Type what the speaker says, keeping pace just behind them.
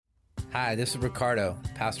Hi, this is Ricardo,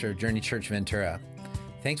 pastor of Journey Church Ventura.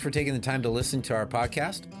 Thanks for taking the time to listen to our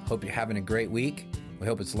podcast. Hope you're having a great week. We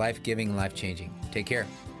hope it's life-giving and life-changing. Take care.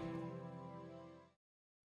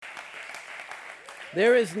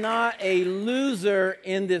 There is not a loser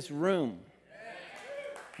in this room.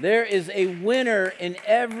 There is a winner in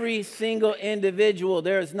every single individual.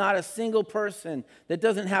 There is not a single person that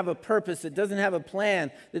doesn't have a purpose, that doesn't have a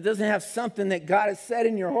plan, that doesn't have something that God has set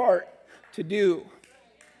in your heart to do.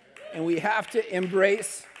 And we have to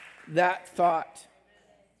embrace that thought.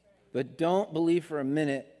 But don't believe for a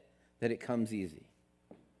minute that it comes easy.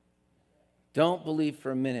 Don't believe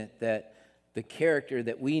for a minute that the character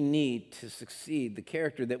that we need to succeed, the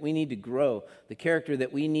character that we need to grow, the character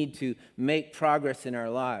that we need to make progress in our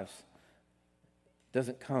lives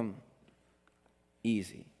doesn't come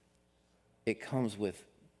easy. It comes with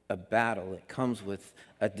a battle. It comes with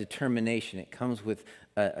a determination. It comes with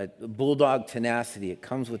a bulldog tenacity. It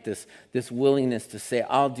comes with this willingness to say,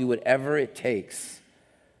 I'll do whatever it takes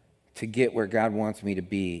to get where God wants me to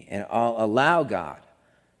be. And I'll allow God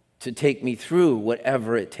to take me through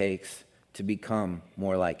whatever it takes to become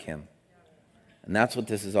more like Him. And that's what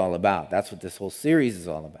this is all about. That's what this whole series is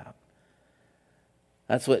all about.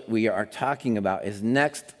 That's what we are talking about, is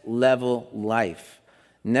next level life.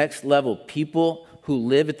 Next level. People who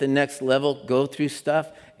live at the next level go through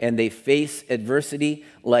stuff and they face adversity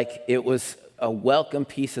like it was a welcome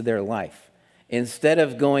piece of their life. Instead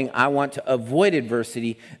of going, I want to avoid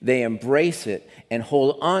adversity, they embrace it and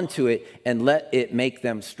hold on to it and let it make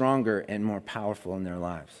them stronger and more powerful in their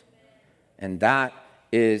lives. And that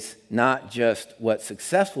is not just what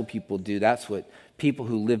successful people do, that's what people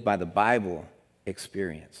who live by the Bible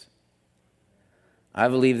experience. I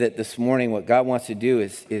believe that this morning what God wants to do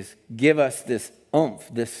is give us this oomph,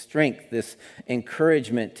 this strength, this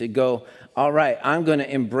encouragement to go, all right, I'm going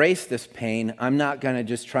to embrace this pain. I'm not going to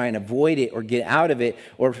just try and avoid it or get out of it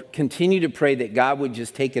or continue to pray that God would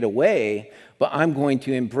just take it away, but I'm going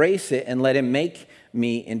to embrace it and let Him make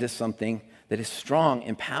me into something that is strong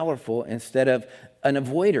and powerful instead of an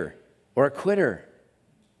avoider or a quitter.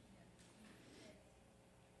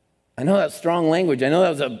 I know that's strong language. I know that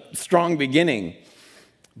was a strong beginning.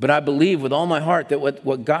 But I believe with all my heart that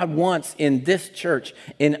what God wants in this church,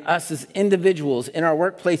 in us as individuals, in our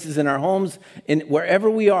workplaces, in our homes, in wherever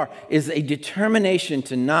we are, is a determination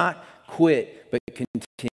to not quit, but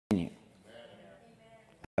continue.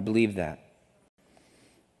 I believe that.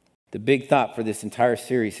 The big thought for this entire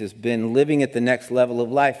series has been living at the next level of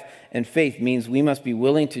life and faith means we must be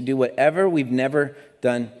willing to do whatever we've never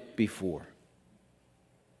done before.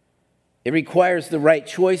 It requires the right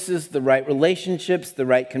choices, the right relationships, the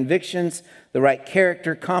right convictions, the right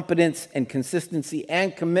character, competence, and consistency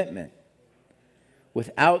and commitment.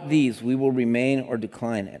 Without these, we will remain or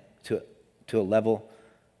decline to a level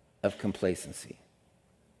of complacency.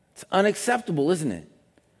 It's unacceptable, isn't it?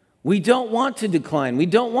 We don't want to decline. We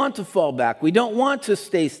don't want to fall back. We don't want to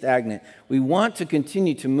stay stagnant. We want to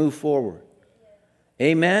continue to move forward.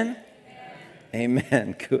 Amen?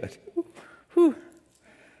 Amen. Good. Whew.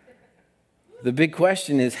 The big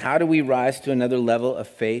question is, how do we rise to another level of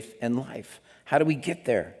faith and life? How do we get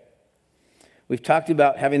there? We've talked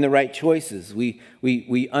about having the right choices.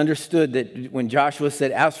 We understood that when Joshua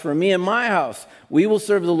said, as for me and my house, we will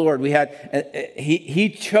serve the Lord.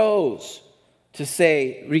 He chose to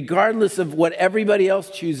say, regardless of what everybody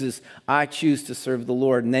else chooses, I choose to serve the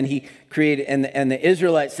Lord. And then He created, and the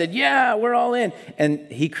Israelites said, yeah, we're all in. And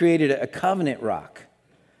He created a covenant rock.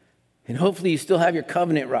 And hopefully you still have your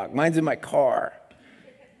covenant rock. Mine's in my car.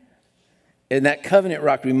 And that covenant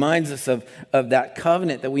rock reminds us of that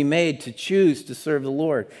covenant that we made to choose to serve the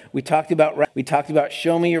Lord. We talked about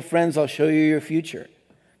show me your friends, I'll show you your future.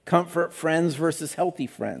 Comfort friends versus healthy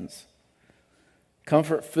friends.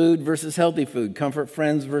 Comfort food versus healthy food. Comfort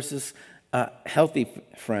friends versus healthy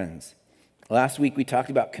friends. Last week we talked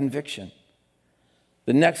about conviction.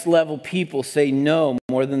 The next level people say no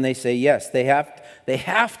more than they say yes. They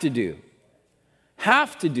have to do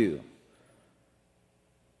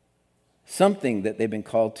something that they've been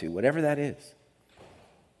called to, whatever that is.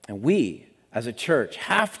 And we, as a church,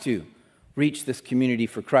 have to reach this community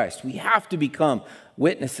for Christ. We have to become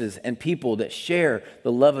witnesses and people that share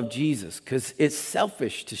the love of Jesus, because it's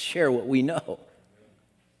selfish to share what we know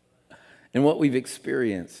and what we've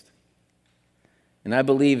experienced. And I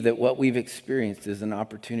believe that what we've experienced is an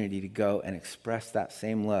opportunity to go and express that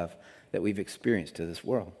same love that we've experienced to this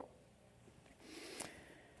world.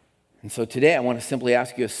 And so today I want to simply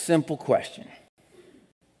ask you a simple question.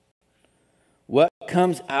 What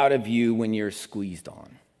comes out of you when you're squeezed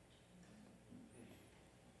on?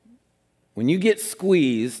 When you get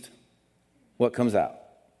squeezed, what comes out?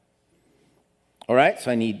 All right,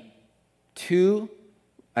 so I need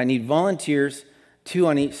volunteers, 2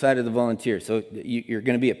 on each side of the volunteers. So you're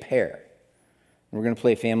going to be a pair. We're going to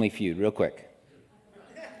play Family Feud real quick.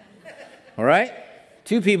 All right,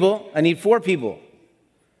 2 people. I need 4 people.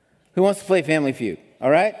 Who wants to play Family Feud? All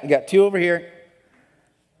right, I got 2 over here.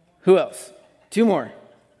 Who else? 2 more.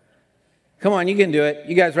 Come on, you can do it.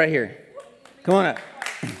 You guys right here. Come on up.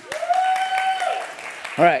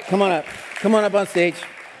 All right, come on up. Come on up on stage.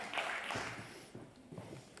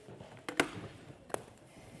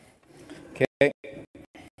 Okay.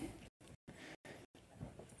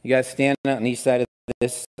 You guys stand on each side of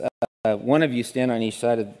this. One of you stand on each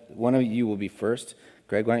side of. One of you will be first.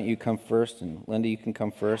 Greg, why don't you come first? And Linda, you can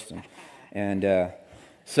come first.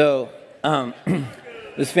 So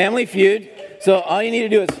this Family Feud. So all you need to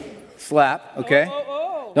do is slap. Okay.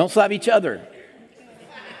 Don't slap each other.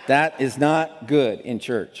 That is not good in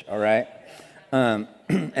church. All right.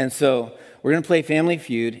 And so we're going to play Family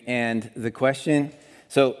Feud. And the question.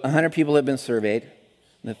 So 100 people have been surveyed.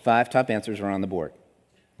 The 5 top answers are on the board.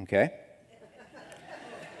 Okay?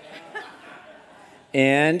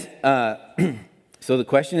 And so the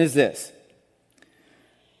question is this.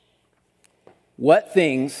 What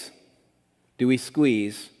things do we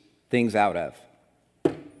squeeze things out of?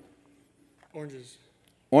 Oranges.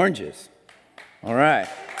 Oranges. All right.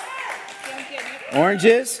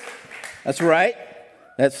 Oranges. That's right.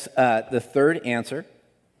 That's the 3rd answer.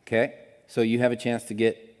 Okay? So you have a chance to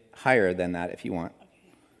get higher than that if you want.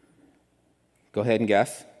 Go ahead and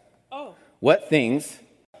guess. Oh. What things?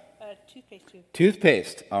 Toothpaste tube.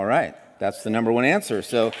 Toothpaste. All right. That's the number 1 answer.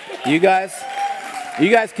 So you guys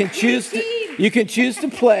can choose to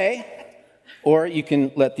play, or you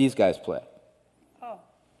can let these guys play. Oh.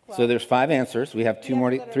 Well, So there's 5 answers. We have 3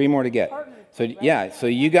 more to get. So yeah, so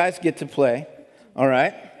you guys get to play. All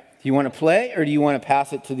right. Do you want to play, or do you want to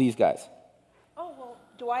pass it to these guys? oh, well,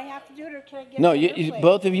 do I have to do it, or can I get No, her to play?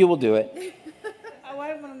 both of you will do it. I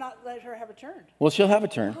want to not let her have a turn. Well, she'll have a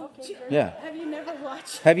turn. Okay, great. Yeah. Have you never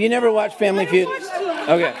watched? Have you never watched Family Feud?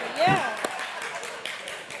 Okay. Yeah.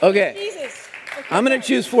 Okay. Jesus. Okay. I'm going to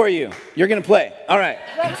choose for you. You're going to play. All right.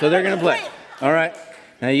 So they're going to play. All right.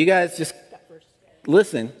 Now you guys just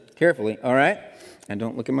listen carefully. All right. And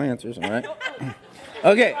don't look at my answers. All right.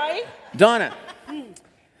 Okay. Donna.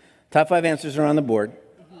 Top 5 answers are on the board.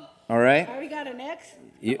 All right. I already got an X.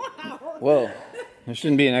 Whoa. There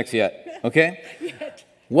shouldn't be an X yet. Okay.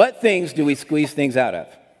 What things do we squeeze things out of?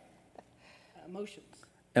 Emotions.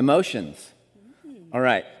 Emotions. All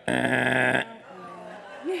right.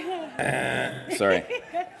 Sorry.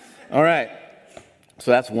 All right.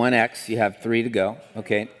 So that's 1 X. You have 3 to go.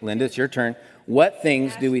 Okay. Linda, it's your turn. What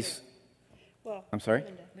things do we... Well, I'm sorry?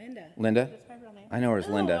 Linda. Linda? That's my real name. I know her as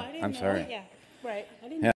Linda. I didn't I'm know. sorry. Yeah. Right. I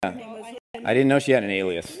didn't Yeah. know her name was Linda. I didn't know she had an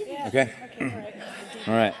alias. Yeah. Okay. Okay. All right.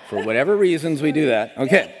 All right. For whatever reasons, we do that.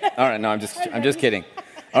 Okay. All right. No, I'm just kidding.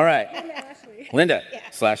 All right. Linda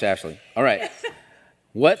 / Ashley. All right.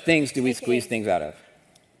 What things do we squeeze things out of?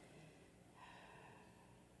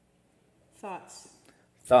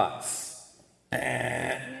 Thoughts.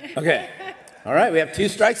 Okay. All right. We have 2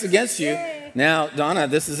 strikes against you. Now, Donna,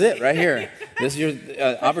 this is it right here. This is your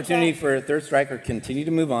opportunity for a 3rd strike or continue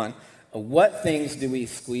to move on. What things do we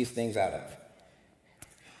squeeze things out of?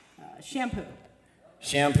 Shampoo.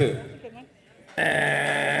 Shampoo.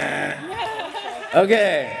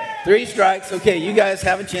 Okay, 3 strikes. Okay, you guys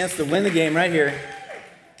have a chance to win the game right here.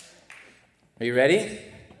 Are you ready?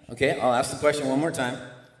 Okay, I'll ask the question one more time.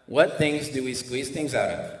 What things do we squeeze things out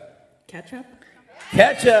of? Ketchup.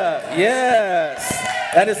 Ketchup, yes.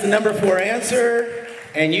 That is the number 4 answer,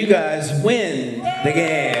 and you guys win the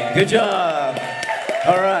game. Good job.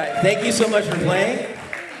 All right, thank you so much for playing.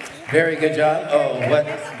 Very good job. Oh, what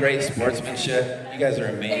great sportsmanship. You guys are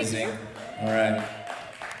amazing. All right.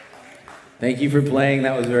 Thank you for playing.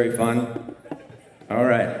 That was very fun. All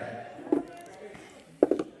right.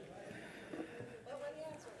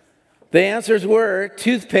 The answers were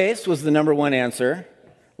toothpaste was the number 1 answer.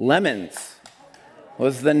 Lemons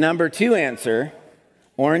was the number 2 answer.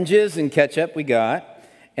 Oranges and ketchup we got.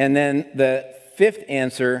 And then the 5th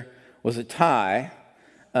answer was a tie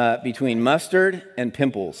between mustard and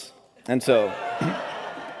pimples. And so...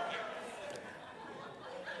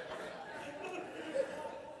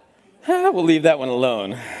 we'll leave that one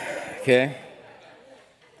alone. Okay?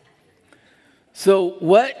 So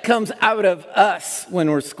what comes out of us when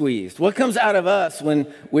we're squeezed? What comes out of us when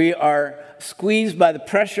we are squeezed by the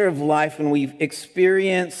pressure of life, when we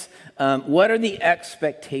experience, what are the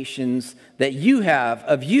expectations that you have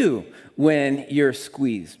of you when you're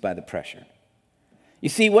squeezed by the pressure? You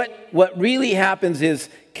see, what really happens is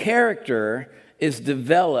character is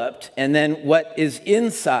developed, and then what is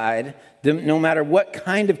inside, no matter what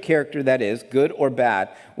kind of character that is, good or bad,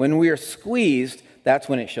 when we are squeezed, that's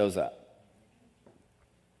when it shows up.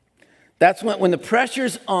 That's when the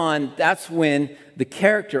pressure's on, that's when the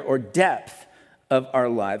character or depth of our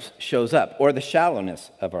lives shows up, or the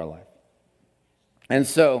shallowness of our life. And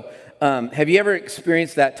so, have you ever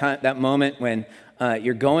experienced that moment when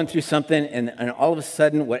you're going through something and all of a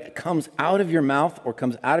sudden what comes out of your mouth or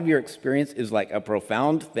comes out of your experience is like a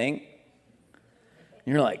profound thing?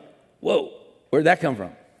 And you're like, whoa, where'd that come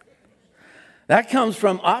from? That comes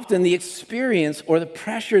from often the experience or the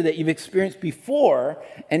pressure that you've experienced before,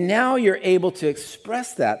 and now you're able to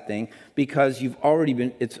express that thing because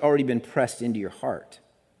it's already been pressed into your heart.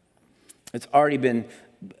 It's already been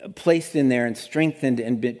placed in there and strengthened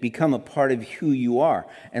and become a part of who you are.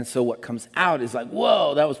 And so what comes out is like,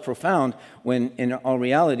 whoa, that was profound, when in all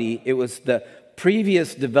reality, it was the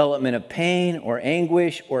previous development of pain or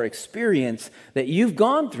anguish or experience that you've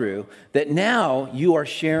gone through that now you are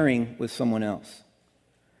sharing with someone else.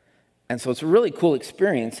 And so it's a really cool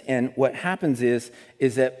experience. And what happens is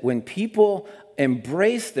that when people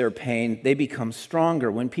embrace their pain, they become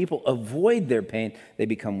stronger. When people avoid their pain, they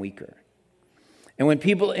become weaker. And when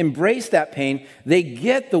people embrace that pain, they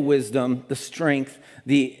get the wisdom, the strength,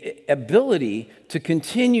 the ability to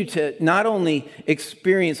continue to not only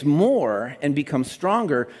experience more and become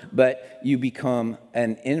stronger, but you become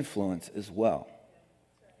an influence as well.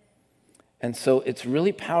 And so it's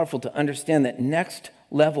really powerful to understand that next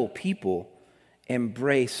level people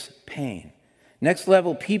embrace pain. Next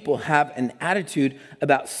level people have an attitude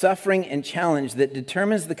about suffering and challenge that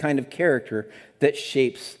determines the kind of character that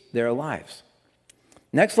shapes their lives.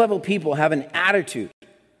 Next level people have an attitude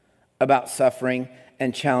about suffering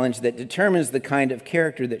and challenge that determines the kind of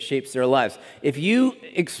character that shapes their lives. If you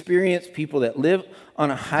experience people that live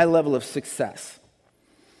on a high level of success,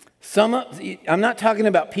 I'm not talking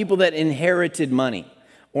about people that inherited money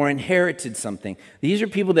or inherited something. These are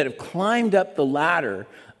people that have climbed up the ladder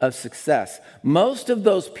of success. Most of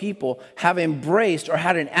those people have embraced or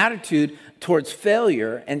had an attitude towards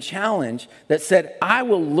failure and challenge that said, I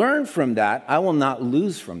will learn from that, I will not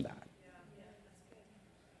lose from that.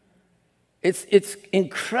 It's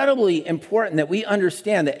incredibly important that we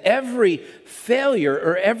understand that every failure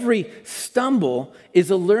or every stumble is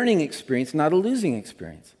a learning experience, not a losing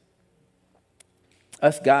experience.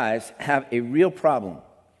 Us guys have a real problem,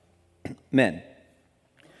 men,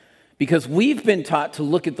 because we've been taught to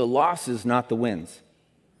look at the losses, not the wins.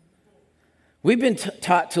 We've been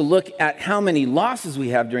taught to look at how many losses we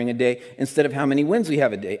have during a day instead of how many wins we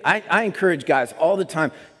have a day. I encourage guys all the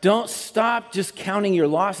time, don't stop just counting your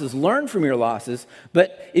losses. Learn from your losses.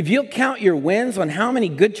 But if you'll count your wins on how many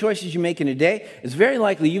good choices you make in a day, it's very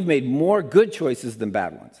likely you've made more good choices than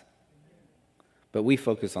bad ones. But we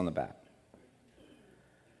focus on the bad.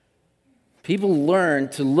 People learn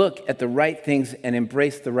to look at the right things and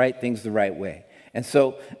embrace the right things the right way. And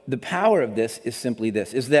so the power of this is simply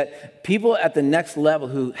this, is that people at the next level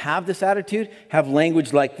who have this attitude have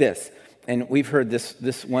language like this. And we've heard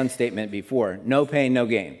this one statement before, no pain, no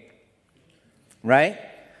gain. Right?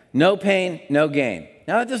 No pain, no gain.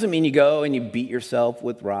 Now that doesn't mean you go and you beat yourself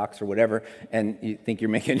with rocks or whatever and you think you're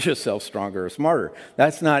making yourself stronger or smarter.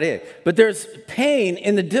 That's not it. But there's pain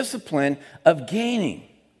in the discipline of gaining.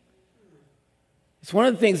 It's one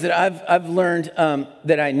of the things that I've learned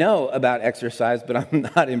that I know about exercise, but I'm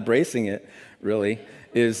not embracing it really,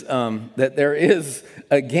 is that there is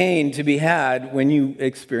a gain to be had when you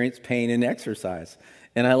experience pain in exercise.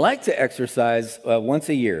 And I like to exercise once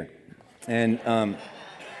a year. And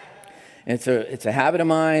it's a habit of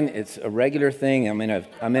mine. It's a regular thing. I'm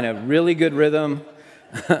in a really good rhythm.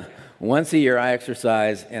 Once a year I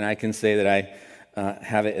exercise, and I can say that I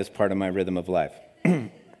have it as part of my rhythm of life.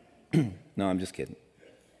 No, I'm just kidding.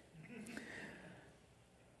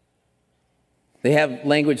 They have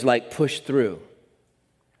language like push through.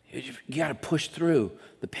 You got to push through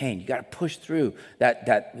the pain. You got to push through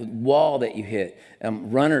that wall that you hit.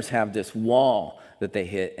 Runners have this wall that they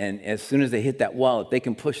hit, and as soon as they hit that wall, if they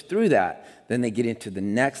can push through that, then they get into the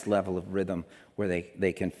next level of rhythm where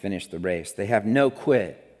they can finish the race. They have no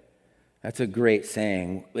quit. That's a great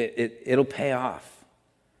saying. It'll pay off.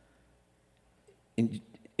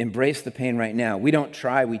 Embrace the pain right now. We don't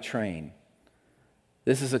try, we train.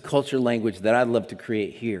 This is a culture language that I'd love to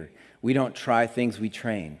create here. We don't try things, we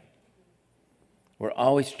train. We're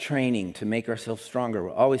always training to make ourselves stronger.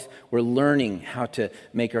 We're learning how to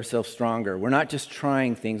make ourselves stronger. We're not just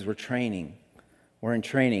trying things, we're training. We're in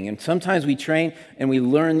training. And sometimes we train and we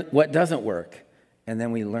learn what doesn't work, and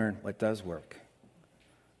then we learn what does work.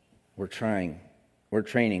 We're trying. We're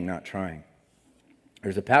training, not trying.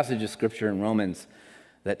 There's a passage of scripture in Romans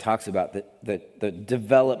that talks about the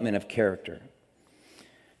development of character.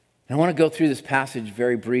 And I want to go through this passage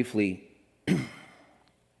very briefly.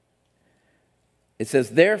 It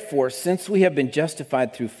says, therefore, since we have been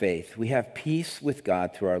justified through faith, we have peace with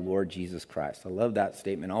God through our Lord Jesus Christ. I love that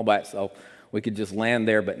statement all by itself. We could just land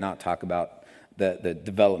there but not talk about the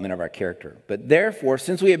development of our character. But therefore,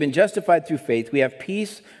 since we have been justified through faith, we have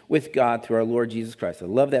peace with God through our Lord Jesus Christ. I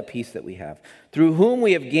love that peace that we have. Through whom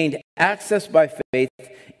we have gained access by faith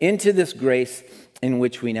into this grace in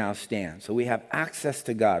which we now stand. So we have access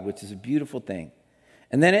to God, which is a beautiful thing.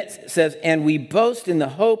 And then it says, and we boast in the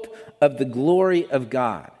hope of the glory of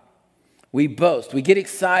God. We boast. We get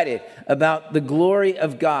excited about the glory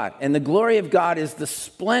of God. And the glory of God is the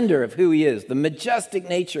splendor of who he is, the majestic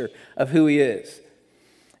nature of who he is.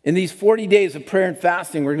 In these 40 days of prayer and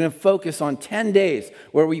fasting, we're going to focus on 10 days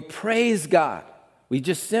where we praise God. We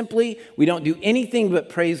don't do anything but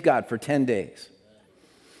praise God for 10 days.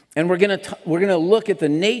 And we're going to look at the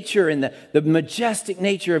nature and the majestic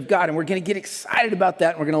nature of God, and we're going to get excited about that,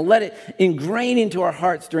 and we're going to let it ingrain into our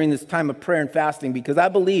hearts during this time of prayer and fasting, because I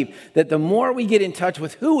believe that the more we get in touch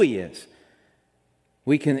with who he is,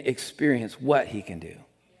 we can experience what he can do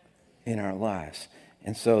in our lives.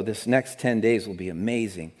 And so this next 10 days will be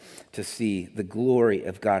amazing to see the glory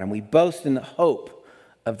of God, and we boast in the hope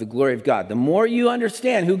of the glory of God. The more you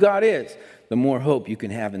understand who God is, the more hope you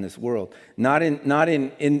can have in this world. Not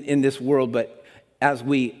in this world, but as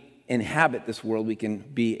we inhabit this world, we can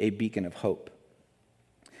be a beacon of hope.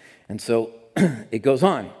 And so it goes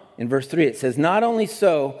on. In verse 3, it says, not only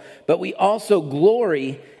so, but we also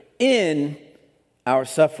glory in our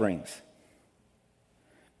sufferings,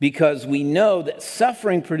 because we know that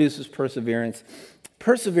suffering produces perseverance,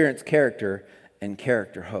 perseverance character, and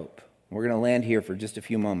character hope. We're going to land here for just a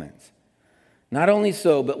few moments. Not only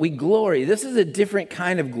so, but we glory. This is a different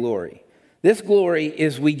kind of glory. This glory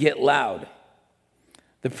is we get loud.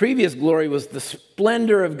 The previous glory was the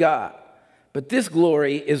splendor of God. But this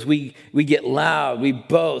glory is we get loud, we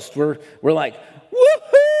boast. We're like,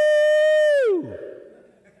 woohoo!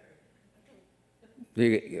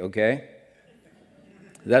 Okay?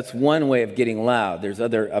 That's one way of getting loud. There's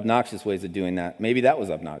other obnoxious ways of doing that. Maybe that was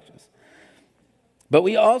obnoxious. But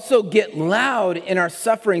we also get loud in our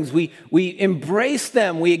sufferings. We embrace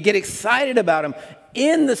them. We get excited about them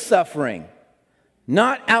in the suffering,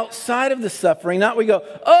 not outside of the suffering. Not we go,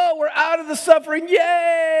 oh, we're out of the suffering.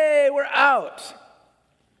 Yay, we're out.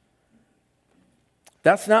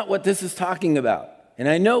 That's not what this is talking about. And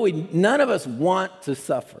I know none of us want to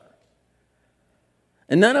suffer.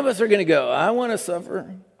 And none of us are going to go, I want to suffer.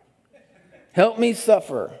 Help me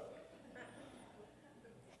suffer.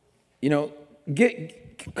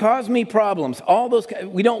 Cause me problems, all those.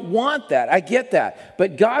 We don't want that. I get that.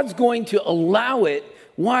 But God's going to allow it.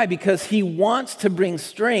 Why? Because he wants to bring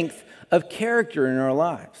strength of character in our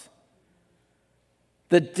lives.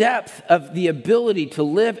 The depth of the ability to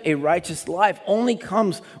live a righteous life only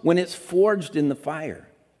comes when it's forged in the fire.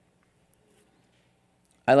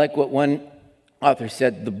 I like what one author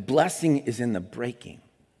said, the blessing is in the breaking.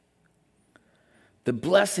 The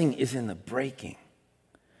blessing is in the breaking.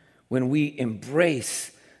 When we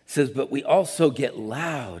embrace, says, but we also get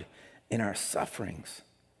loud in our sufferings.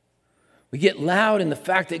 We get loud in the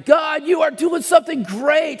fact that, God, you are doing something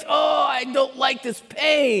great. Oh, I don't like this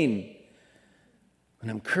pain. When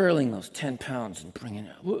I'm curling those 10 pounds and bringing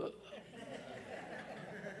it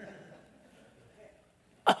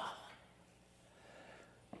up.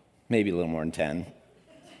 Maybe a little more than 10.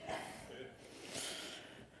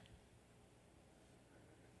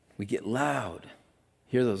 We get loud.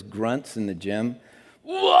 Hear those grunts in the gym?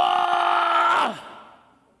 Whoa!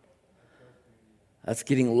 That's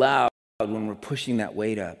getting loud when we're pushing that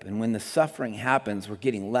weight up. And when the suffering happens, we're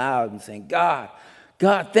getting loud and saying, God,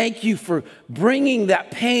 thank you for bringing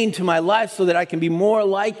that pain to my life so that I can be more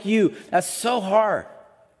like you. That's so hard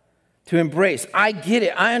to embrace. I get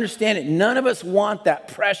it. I understand it. None of us want that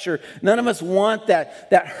pressure. None of us want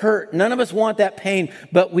that hurt. None of us want that pain.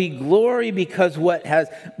 But we glory because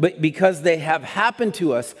because they have happened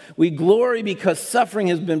to us. We glory because suffering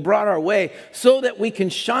has been brought our way so that we can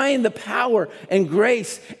shine the power and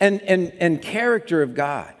grace and character of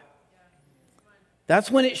God. That's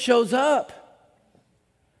when it shows up.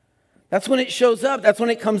 That's when it shows up. That's when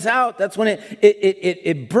it comes out. That's when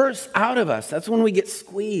it bursts out of us. That's when we get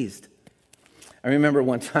squeezed. I remember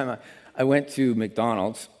one time I went to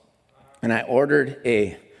McDonald's and I ordered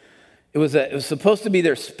it was supposed to be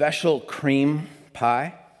their special cream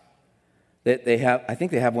pie that they have. I think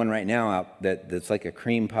they have one right now out that's like a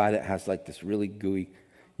cream pie that has like this really gooey,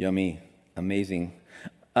 yummy, amazing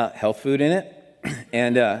health food in it.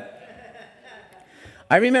 And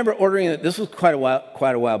I remember ordering it. This was quite a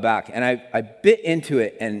while back, and I bit into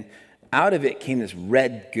it, and out of it came this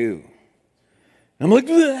red goo. And I'm like,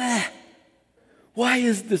 "Bleh! Why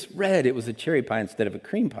is this red?" It was a cherry pie instead of a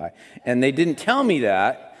cream pie, and they didn't tell me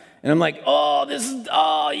that. And I'm like, "Oh,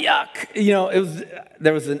 yuck!" You know,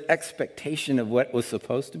 there was an expectation of what was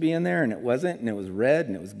supposed to be in there, and it wasn't, and it was red,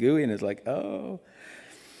 and it was gooey, and it's like, oh.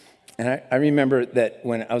 And I remember that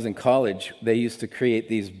when I was in college, they used to create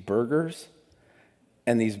these burgers.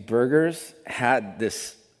 And these burgers had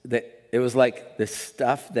it was like this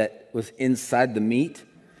stuff that was inside the meat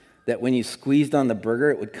that when you squeezed on the burger,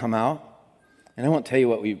 it would come out. And I won't tell you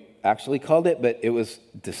what we actually called it, but it was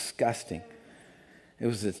disgusting. It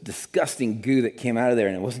was this disgusting goo that came out of there,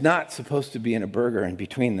 and it was not supposed to be in a burger in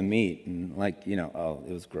between the meat. And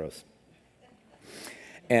it was gross.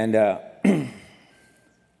 And I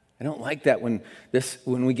don't like that when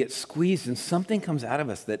we get squeezed and something comes out of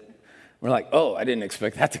us that we're like, "Oh, I didn't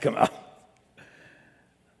expect that to come out."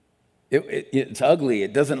 It's ugly.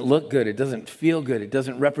 It doesn't look good. It doesn't feel good. It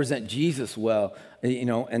doesn't represent Jesus well,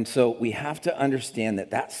 And so we have to understand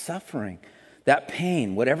that suffering, that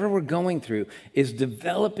pain, whatever we're going through, is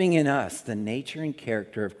developing in us the nature and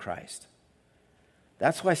character of Christ.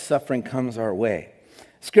 That's why suffering comes our way.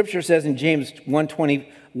 Scripture says in James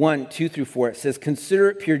 1:21, 2-4, it says, "Consider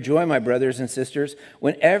it pure joy, my brothers and sisters,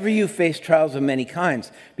 whenever you face trials of many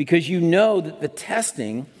kinds, because you know that the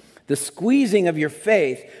testing, the squeezing of your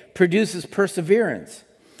faith produces perseverance.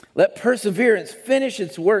 Let perseverance finish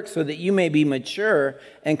its work so that you may be mature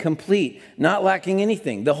and complete, not lacking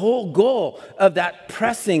anything." The whole goal of that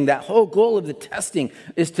pressing, that whole goal of the testing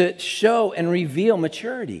is to show and reveal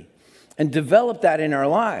maturity and develop that in our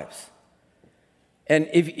lives. And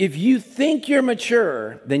if you think you're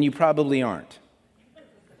mature, then you probably aren't.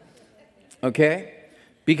 Okay?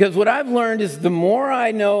 Because what I've learned is the more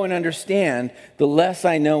I know and understand, the less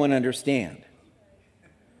I know and understand.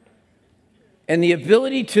 And the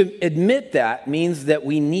ability to admit that means that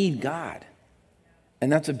we need God. And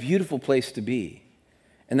that's a beautiful place to be.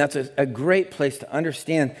 And that's a great place to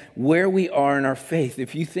understand where we are in our faith.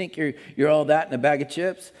 If you think you're all that in a bag of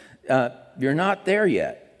chips, you're not there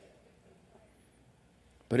yet.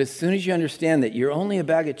 But as soon as you understand that you're only a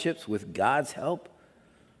bag of chips with God's help,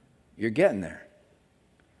 you're getting there.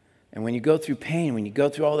 And when you go through pain, when you go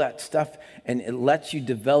through all that stuff, and it lets you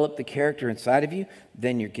develop the character inside of you,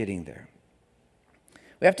 then you're getting there.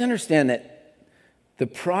 We have to understand that the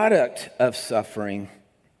product of suffering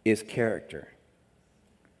is character.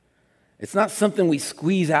 It's not something we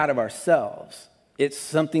squeeze out of ourselves. It's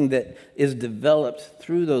something that is developed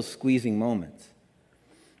through those squeezing moments.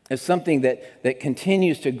 It's something that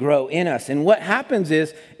continues to grow in us. And what happens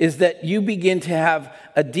is that you begin to have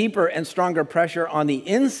a deeper and stronger pressure on the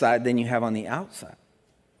inside than you have on the outside.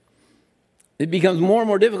 It becomes more and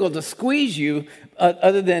more difficult to squeeze you,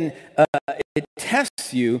 other than it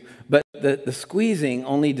tests you, but the squeezing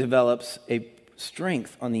only develops a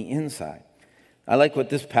strength on the inside. I like what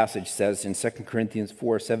this passage says in 2 Corinthians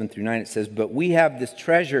 4, 7-9. It says, "But we have this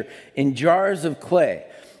treasure in jars of clay."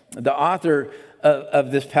 The author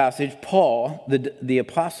of this passage, Paul, the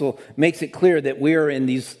apostle, makes it clear that we are in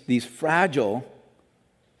these fragile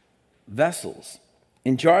vessels,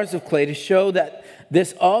 in jars of clay, to show that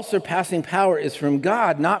this all-surpassing power is from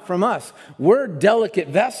God, not from us. We're delicate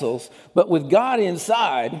vessels, but with God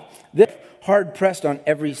inside, they're hard-pressed on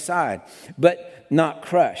every side, but not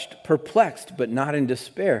crushed, perplexed, but not in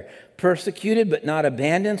despair, persecuted, but not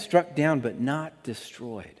abandoned, struck down, but not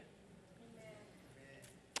destroyed.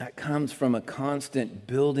 That comes from a constant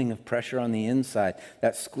building of pressure on the inside,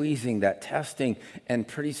 that squeezing, that testing, and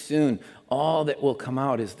pretty soon all that will come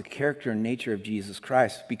out is the character and nature of Jesus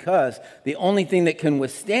Christ, because the only thing that can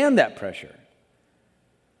withstand that pressure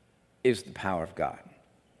is the power of God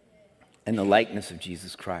and the likeness of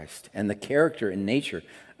Jesus Christ and the character and nature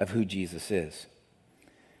of who Jesus is.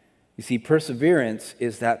 You see, perseverance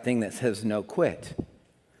is that thing that says no quit.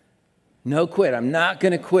 No quit. I'm not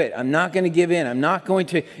going to quit. I'm not going to give in. I'm not going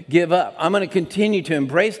to give up. I'm going to continue to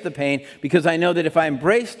embrace the pain, because I know that if I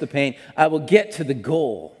embrace the pain, I will get to the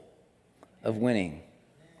goal of winning.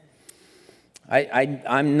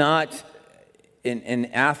 I'm not an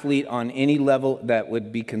athlete on any level that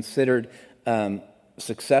would be considered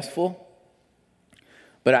successful.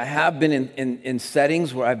 But I have been in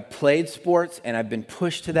settings where I've played sports and I've been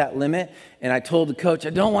pushed to that limit. And I told the coach,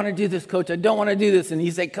 "I don't want to do this, coach. I don't want to do this." And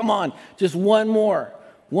he said, "Come on, just one more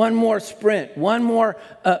sprint, one more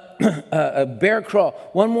a bear crawl,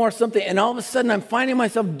 one more something." And all of a sudden, I'm finding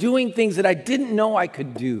myself doing things that I didn't know I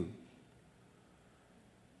could do.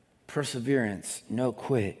 Perseverance, no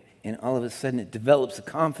quit. And all of a sudden it develops a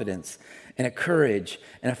confidence and a courage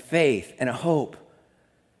and a faith and a hope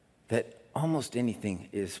that almost anything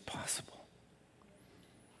is possible.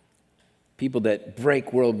 People that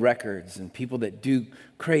break world records and people that do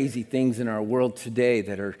crazy things in our world today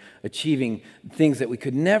that are achieving things that we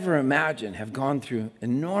could never imagine have gone through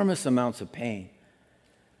enormous amounts of pain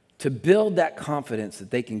to build that confidence that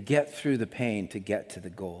they can get through the pain to get to the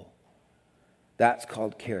goal. That's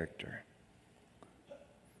called character.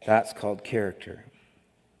 That's called character.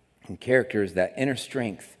 And character is that inner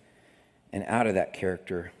strength, and out of that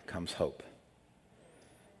character comes hope.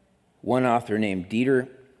 One author named Dieter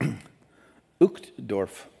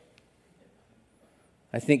Uchtdorf,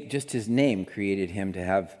 I think just his name created him to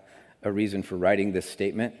have a reason for writing this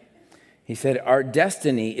statement. He said, "Our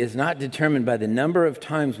destiny is not determined by the number of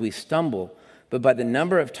times we stumble, but by the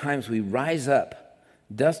number of times we rise up,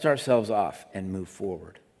 dust ourselves off, and move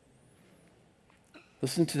forward."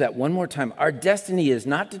 Listen to that one more time. Our destiny is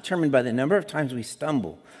not determined by the number of times we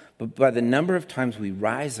stumble, but by the number of times we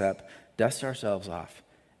rise up, dust ourselves off,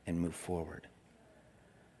 and move forward.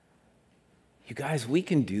 You guys, we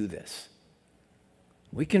can do this.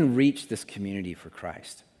 We can reach this community for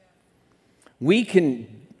Christ. We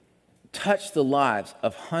can touch the lives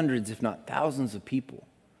of hundreds, if not thousands of people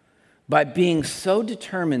by being so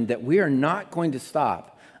determined that we are not going to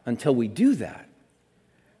stop until we do that.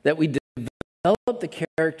 That we develop the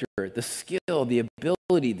character, the skill, the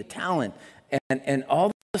ability, the talent, and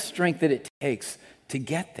all the strength that it takes to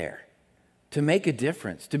get there. To make a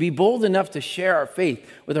difference, to be bold enough to share our faith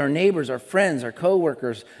with our neighbors, our friends, our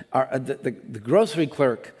coworkers, the grocery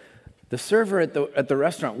clerk, the server at the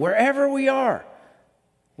restaurant, wherever we are,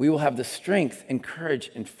 we will have the strength and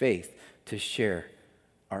courage and faith to share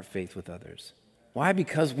our faith with others. Why?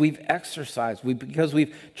 Because we've exercised, because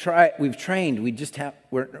we've trained.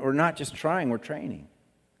 We're not just trying, we're training.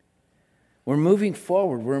 We're moving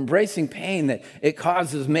forward. We're embracing pain that it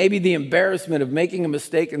causes, maybe the embarrassment of making a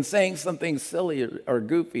mistake and saying something silly or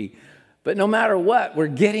goofy. But no matter what, we're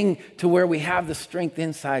getting to where we have the strength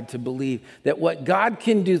inside to believe that what God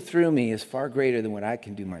can do through me is far greater than what I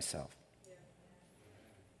can do myself.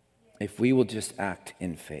 If we will just act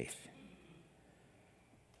in faith.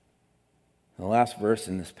 The last verse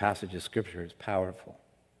in this passage of Scripture is powerful.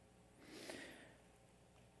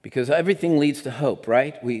 Because everything leads to hope,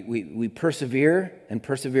 right? We persevere, and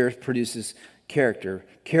perseverance produces character.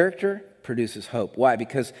 Character produces hope. Why?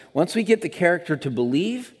 Because once we get the character to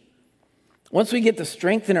believe, once we get the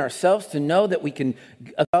strength in ourselves to know that we can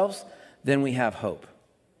ourselves, then we have hope.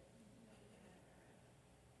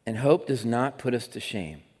 And hope does not put us to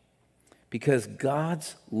shame. Because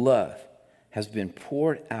God's love has been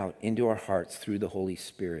poured out into our hearts through the Holy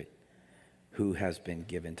Spirit who has been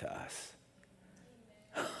given to us.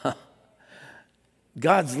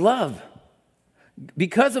 God's love.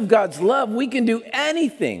 Because of God's love, we can do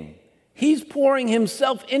anything. He's pouring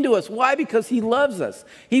himself into us. Why? Because he loves us.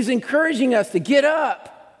 He's encouraging us to get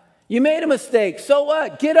up. You made a mistake. So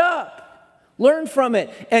what? Get up. Learn from it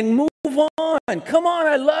and move on. Come on,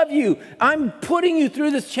 I love you. I'm putting you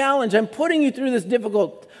through this challenge. I'm putting you through this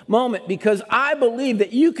difficult moment because I believe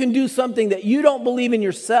that you can do something that you don't believe in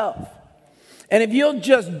yourself. And if you'll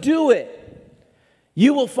just do it,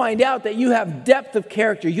 you will find out that you have depth of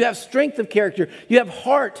character, you have strength of character, you have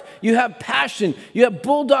heart, you have passion, you have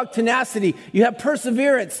bulldog tenacity, you have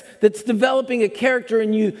perseverance that's developing a character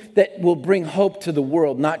in you that will bring hope to the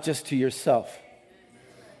world, not just to yourself.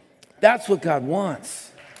 That's what God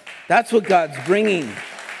wants. That's what God's bringing.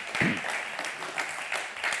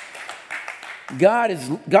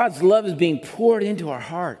 God's love is being poured into our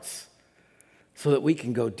hearts so that we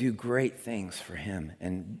can go do great things for him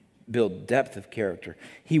and build depth of character.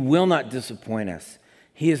 He will not disappoint us.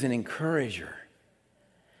 He is an encourager.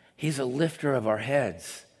 He's a lifter of our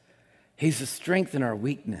heads. He's a strength in our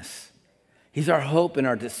weakness. He's our hope in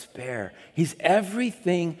our despair. He's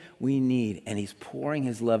everything we need, and he's pouring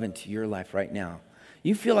his love into your life right now.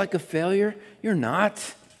 You feel like a failure? You're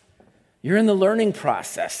not. You're in the learning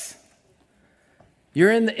process.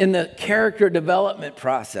 You're in the character development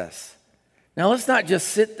process. Now, let's not just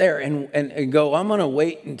sit there and go, I'm going to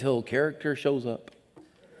wait until character shows up.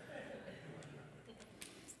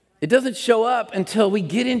 It doesn't show up until we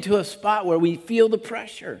get into a spot where we feel the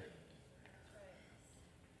pressure.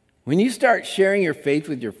 When you start sharing your faith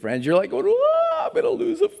with your friends, you're like, oh, I'm going to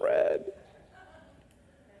lose a friend.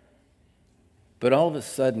 But all of a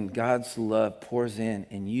sudden, God's love pours in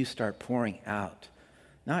and you start pouring out,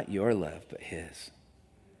 not your love, but his.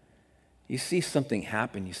 You see something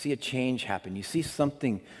happen. You see a change happen. You see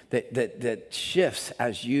something that shifts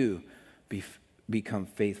as you become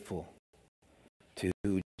faithful to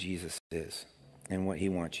who Jesus is and what he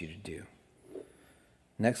wants you to do.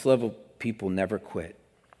 Next level people never quit.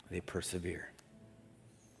 They persevere.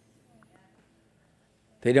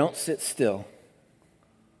 They don't sit still.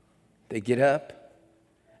 They get up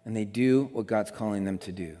and they do what God's calling them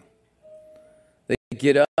to do. They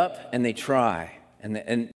get up and they try.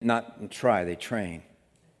 And not try, they train.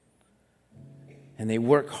 And they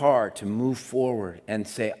work hard to move forward and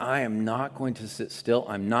say, I am not going to sit still.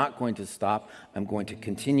 I'm not going to stop. I'm going to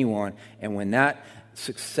continue on. And when that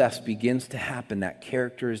success begins to happen, that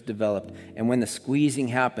character is developed. And when the squeezing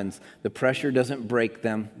happens, the pressure doesn't break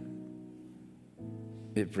them.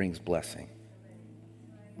 It brings blessing.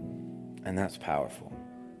 And that's powerful.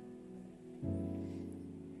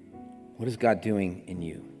 What is God doing in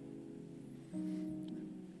you?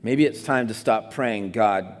 Maybe it's time to stop praying,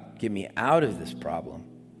 God, get me out of this problem,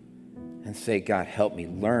 and say, God, help me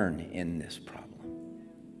learn in this problem.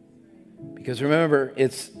 Because remember,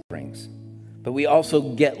 it's sufferings, but we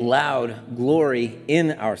also get loud glory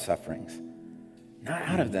in our sufferings. Not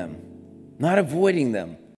out of them, not avoiding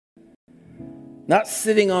them, not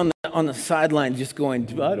sitting on the sideline just going,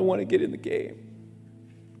 I don't want to get in the game.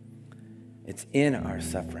 It's in our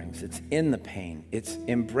sufferings. It's in the pain. It's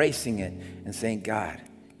embracing it and saying, God,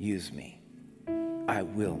 use me. I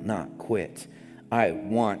will not quit. I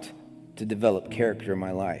want to develop character in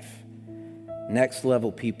my life. Next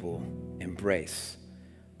level people embrace,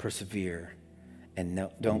 persevere, and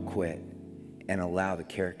don't quit, and allow the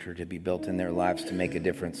character to be built in their lives to make a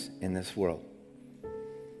difference in this world.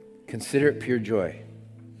 Consider it pure joy,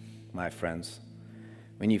 my friends,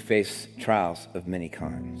 when you face trials of many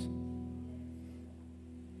kinds.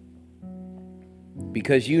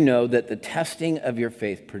 Because you know that the testing of your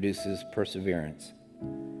faith produces perseverance.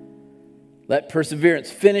 Let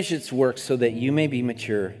perseverance finish its work so that you may be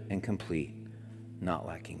mature and complete, not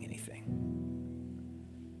lacking anything.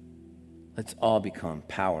 Let's all become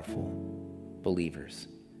powerful believers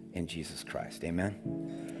in Jesus Christ.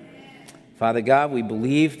 Amen. Father God, we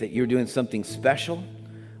believe that you're doing something special.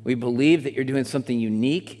 We believe that you're doing something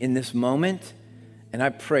unique in this moment. And I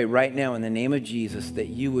pray right now in the name of Jesus that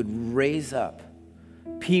you would raise up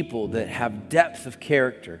people that have depth of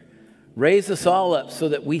character. Raise us all up so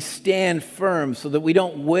that we stand firm, so that we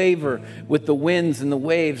don't waver with the winds and the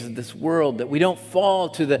waves of this world, that we don't fall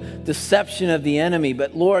to the deception of the enemy,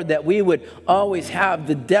 but Lord, that we would always have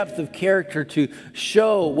the depth of character to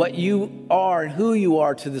show what you are and who you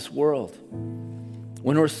are to this world.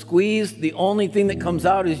 When we're squeezed, the only thing that comes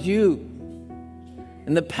out is you.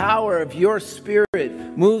 And the power of your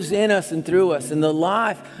Spirit moves in us and through us. And the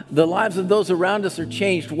lives of those around us are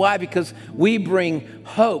changed. Why? Because we bring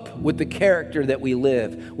hope with the character that we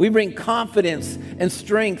live. We bring confidence and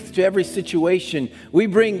strength to every situation. We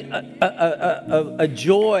bring a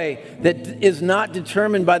joy that is not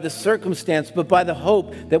determined by the circumstance, but by the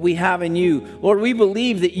hope that we have in you. Lord, we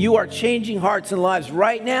believe that you are changing hearts and lives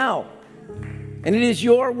right now. And it is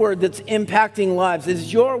your word that's impacting lives. It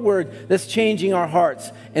is your word that's changing our hearts.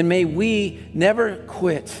 And may we never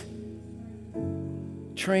quit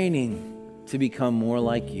training to become more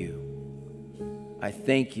like you. I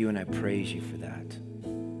thank you and I praise you for that.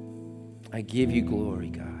 I give you glory,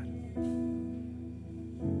 God.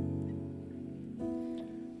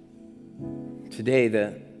 Today,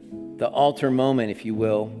 the altar moment, if you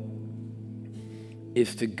will,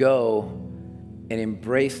 is to go and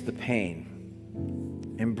embrace the pain.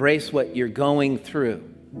 Embrace what you're going through.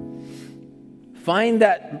 Find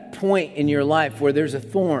that point in your life where there's a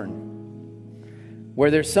thorn,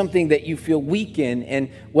 where there's something that you feel weak in.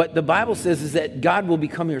 And what the Bible says is that God will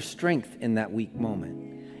become your strength in that weak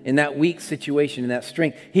moment, in that weak situation, in that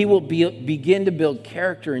strength. He will begin to build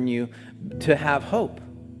character in you to have hope.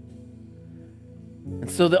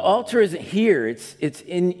 And so the altar isn't here. It's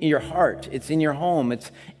in your heart. It's in your home.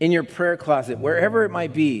 It's in your prayer closet. Wherever it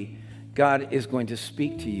might be, God is going to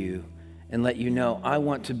speak to you and let you know, I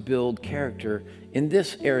want to build character in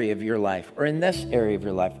this area of your life or in this area of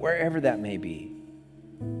your life, wherever that may be.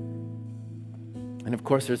 And of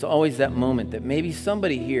course, there's always that moment that maybe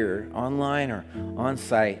somebody here, online or on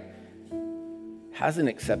site, hasn't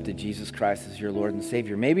accepted Jesus Christ as your Lord and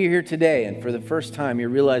Savior. Maybe you're here today and for the first time you're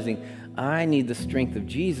realizing, I need the strength of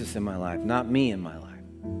Jesus in my life, not me in my life.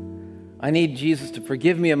 I need Jesus to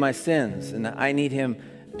forgive me of my sins, and I need him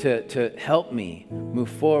to help me move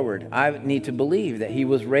forward. I need to believe that he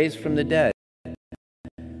was raised from the dead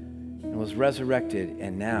and was resurrected,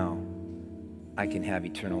 and now I can have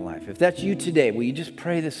eternal life. If that's you today, will you just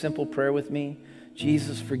pray this simple prayer with me?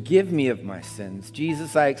 Jesus, forgive me of my sins.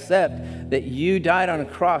 Jesus, I accept that you died on a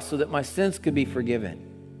cross so that my sins could be forgiven.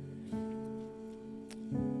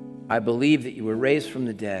 I believe that you were raised from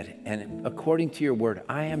the dead, and according to your word,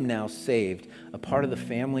 I am now saved, a part of the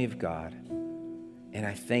family of God. And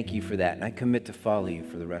I thank you for that, and I commit to follow you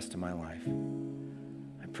for the rest of my life.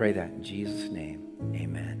 I pray that in Jesus' name.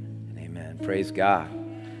 Amen and amen. Praise God.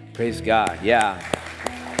 Praise God. Yeah.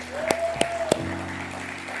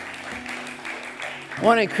 I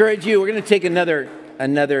want to encourage you. We're going to take another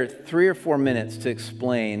 3 or 4 minutes to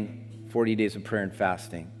explain 40 days of prayer and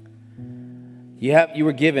fasting. You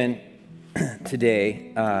were given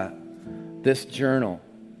today this journal.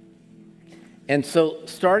 And so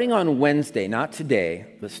starting on Wednesday, not today,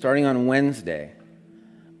 but starting on Wednesday,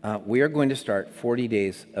 we are going to start 40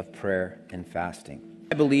 days of prayer and fasting.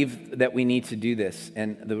 I believe that we need to do this.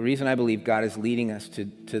 And the reason I believe God is leading us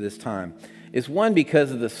to this time is, one, because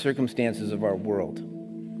of the circumstances of our world.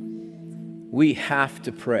 We have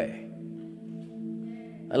to pray.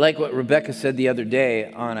 I like what Rebecca said the other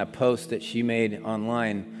day on a post that she made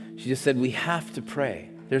online. She just said, we have to pray.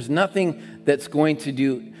 There's nothing that's going to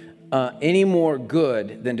do any more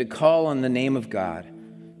good than to call on the name of God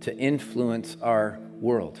to influence our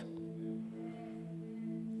world.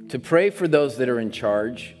 To pray for those that are in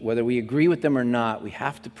charge, whether we agree with them or not, we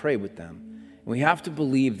have to pray with them. We have to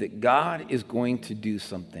believe that God is going to do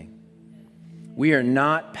something. We are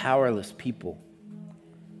not powerless people.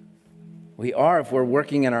 We are if we're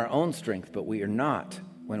working in our own strength, but we are not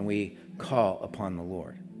when we call upon the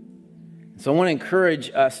Lord. So I want to encourage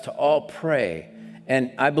us to all pray.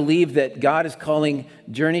 And I believe that God is calling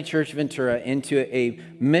Journey Church Ventura into a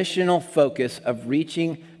missional focus of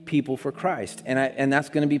reaching people for Christ. And that's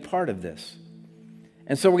going to be part of this.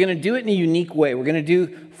 And so we're going to do it in a unique way. We're going to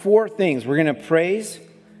do 4 things. We're going to praise,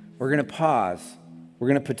 we're going to pause, we're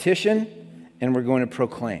going to petition, and we're going to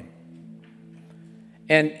proclaim.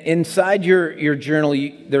 And inside your journal,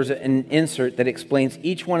 there's an insert that explains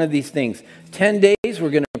each one of these things. 10 days, we're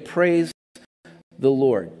going to praise the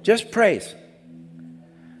Lord. Just praise.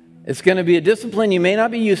 It's going to be a discipline you may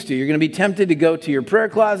not be used to. You're going to be tempted to go to your prayer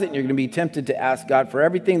closet, and you're going to be tempted to ask God for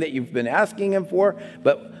everything that you've been asking Him for.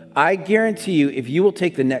 But I guarantee you, if you will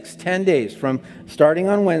take the next 10 days from starting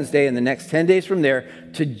on Wednesday and the next 10 days from there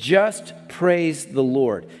to just praise the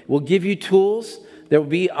Lord, we'll give you tools. I'll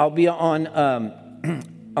be on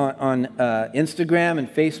Instagram and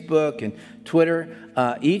Facebook and Twitter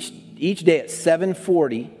each day at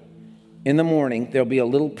 7:40 in the morning. There'll be a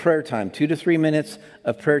little prayer time, 2 to 3 minutes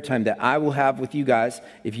of prayer time that I will have with you guys.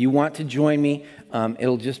 If you want to join me,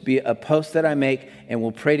 it'll just be a post that I make, and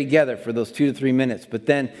we'll pray together for those 2 to 3 minutes. But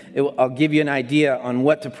then I'll give you an idea on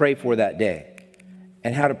what to pray for that day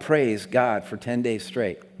and how to praise God for 10 days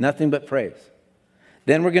straight. Nothing but praise.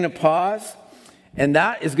 Then we're going to pause, and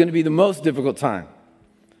that is going to be the most difficult time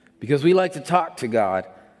because we like to talk to God,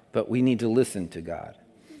 but we need to listen to God.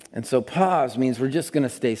 And so pause means we're just going to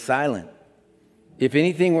stay silent. If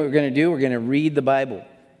anything we're going to do, we're going to read the Bible.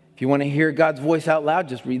 If you want to hear God's voice out loud,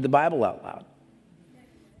 just read the Bible out loud.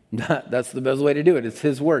 That's the best way to do it. It's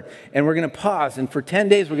His Word. And we're going to pause, and for 10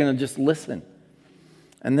 days, we're going to just listen.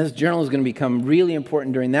 And this journal is going to become really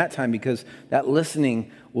important during that time because that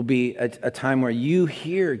listening will be a time where you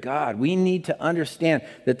hear God. We need to understand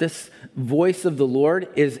that this voice of the Lord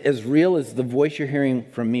is as real as the voice you're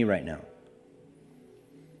hearing from me right now.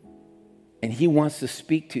 And He wants to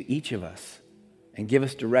speak to each of us and give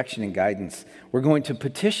us direction and guidance. We're going to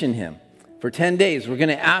petition Him for 10 days. We're going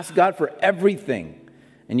to ask God for everything.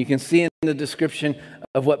 And you can see in the description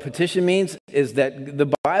of what petition means is that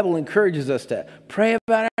the Bible encourages us to pray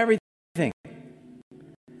about everything.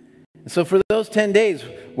 So for those 10 days,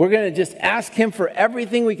 we're going to just ask Him for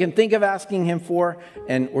everything we can think of asking Him for,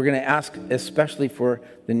 and we're going to ask especially for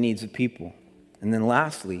the needs of people. And then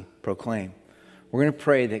lastly, proclaim. We're going to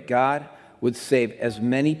pray that God would save as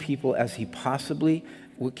many people as He possibly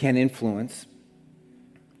can influence,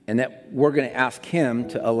 and that we're going to ask Him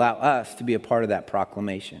to allow us to be a part of that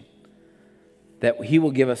proclamation. That He will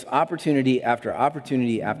give us opportunity after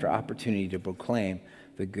opportunity after opportunity to proclaim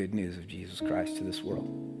the good news of Jesus Christ to this world.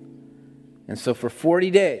 And so for 40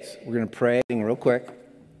 days, we're going to pray real quick.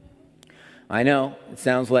 I know, it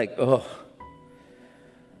sounds like, oh,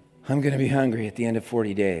 I'm going to be hungry at the end of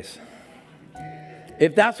 40 days.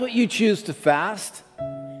 If that's what you choose to fast,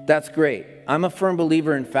 that's great. I'm a firm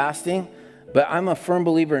believer in fasting, but I'm a firm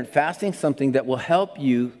believer in fasting something that will help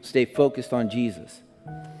you stay focused on Jesus.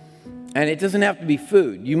 And it doesn't have to be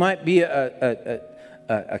food. You might be a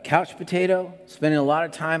couch potato, spending a lot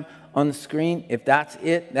of time on the screen. If that's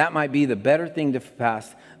it, that might be the better thing to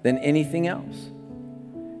fast than anything else.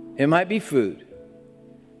 It might be food.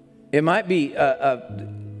 It might be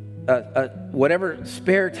whatever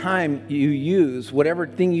spare time you use, whatever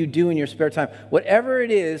thing you do in your spare time, whatever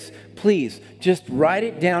it is, please just write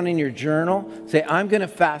it down in your journal. Say, I'm going to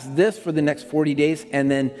fast this for the next 40 days, and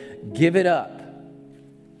then give it up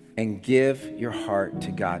and give your heart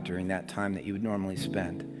to God during that time that you would normally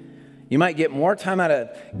spend. You might get more time out of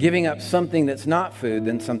giving up something that's not food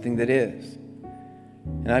than something that is.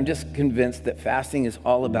 And I'm just convinced that fasting is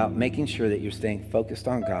all about making sure that you're staying focused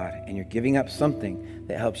on God and you're giving up something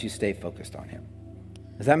that helps you stay focused on Him.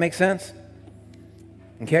 Does that make sense?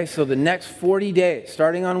 Okay, so the next 40 days,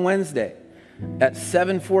 starting on Wednesday at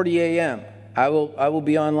 7:40 a.m., I will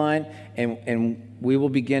be online and we will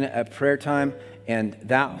begin a prayer time, and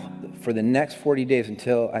that for the next 40 days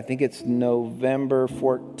until I think it's November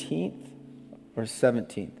 14th or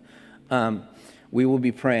 17th. We will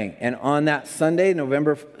be praying. And on that Sunday,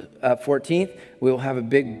 November 14th, we will have a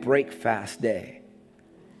big break fast day.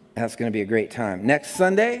 That's going to be a great time. Next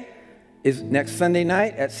Sunday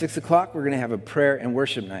night at 6 o'clock, we're going to have a prayer and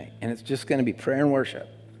worship night. And it's just going to be prayer and worship.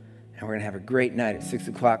 And we're going to have a great night at 6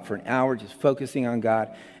 o'clock for an hour, just focusing on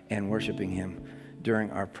God and worshiping Him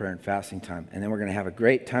during our prayer and fasting time. And then we're going to have a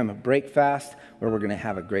great time of break fast where we're going to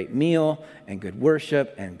have a great meal and good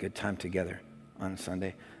worship and good time together on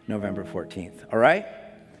Sunday, November 14th. All right?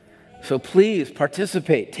 So please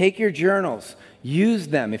participate. Take your journals. Use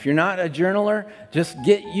them. If you're not a journaler, just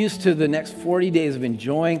get used to the next 40 days of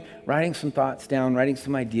enjoying writing some thoughts down, writing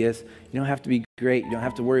some ideas. You don't have to be great. You don't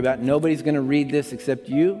have to worry about it. Nobody's going to read this except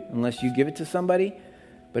you unless you give it to somebody,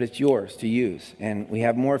 but it's yours to use. And we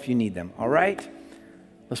have more if you need them. All right?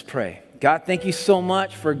 Let's pray. God, thank you so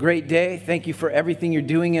much for a great day. Thank you for everything you're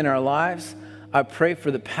doing in our lives. I pray for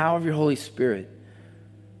the power of your Holy Spirit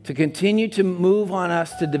to continue to move on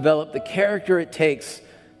us to develop the character it takes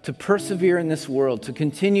to persevere in this world, to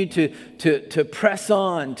continue to press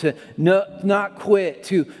on, to not quit,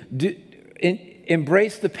 to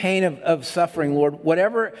embrace the pain of suffering, Lord.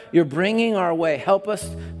 Whatever you're bringing our way, help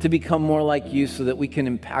us to become more like you so that we can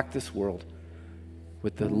impact this world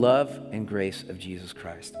with the love and grace of Jesus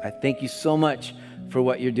Christ. I thank you so much for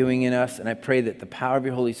what you're doing in us, and I pray that the power of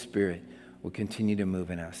your Holy Spirit will continue to move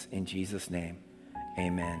in us. In Jesus' name,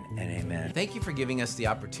 amen and amen. Thank you for giving us the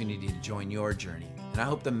opportunity to join your journey. And I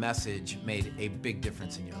hope the message made a big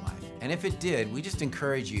difference in your life. And if it did, we just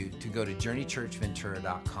encourage you to go to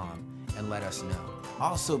journeychurchventura.com and let us know.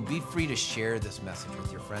 Also, be free to share this message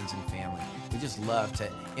with your friends and family. We just love to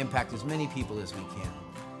impact as many people as we can.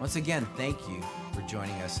 Once again, thank you for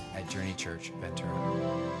joining us at Journey Church Ventura.